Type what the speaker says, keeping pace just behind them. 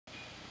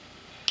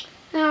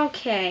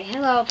Okay,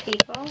 hello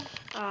people.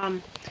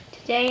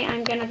 Today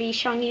I'm going to be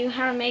showing you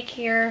how to make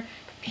your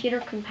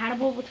computer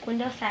compatible with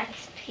Windows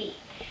XP.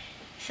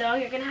 So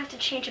you're going to have to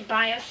change a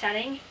BIOS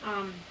setting.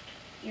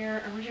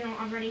 Your original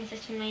operating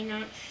system may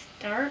not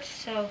start,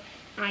 so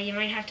you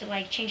might have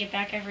to change it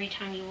back every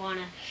time you want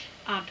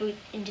to boot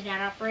into that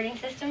operating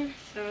system.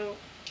 So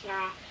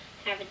I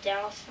have a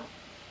Dell,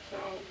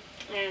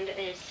 and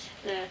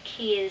the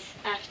key is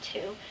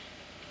F2.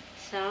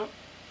 So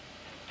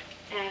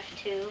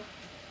F2.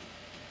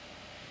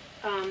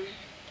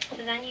 So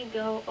then you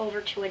go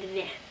over to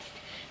advanced.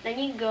 Then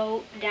you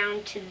go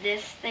down to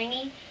this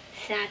thingy,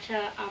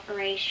 SATA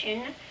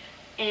operation,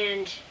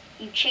 and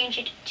you change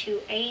it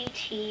to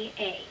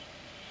ATA.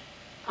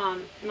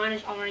 Mine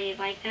is already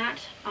like that.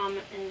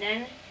 And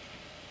then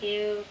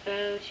you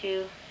go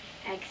to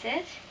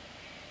exit,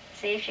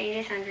 save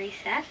changes and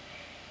reset.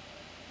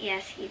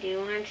 Yes, you do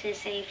want to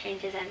save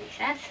changes and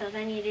reset, so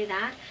then you do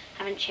that.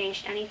 Haven't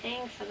changed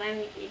anything, so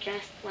then you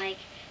just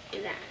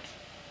do that.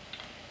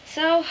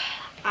 So,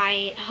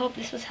 I hope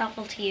this was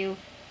helpful to you.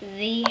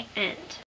 The end.